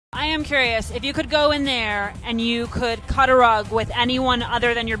I am curious, if you could go in there and you could cut a rug with anyone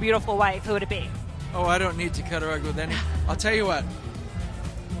other than your beautiful wife, who would it be? Oh, I don't need to cut a rug with any. I'll tell you what.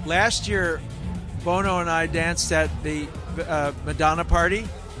 Last year, Bono and I danced at the Madonna party,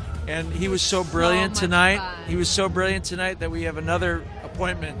 and he was so brilliant tonight. Fun. He was so brilliant tonight that we have another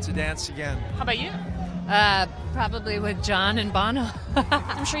appointment to dance again. How about you? Probably with John and Bono.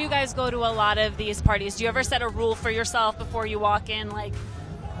 I'm sure you guys go to a lot of these parties. Do you ever set a rule for yourself before you walk in, like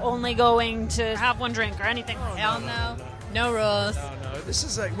only going to have one drink or anything? Oh, Hell no rules. No. This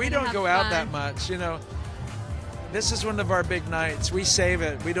is like, we don't have go out fun. that much, you know. This is one of our big nights. We save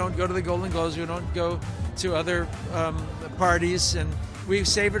it. We don't go to the Golden Globes. We don't go to other parties, and we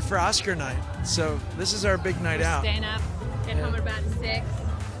save it for Oscar night. So this is our big night out. Staying up, get home at about 6. Have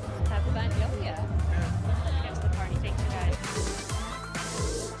fun. Oh, yeah.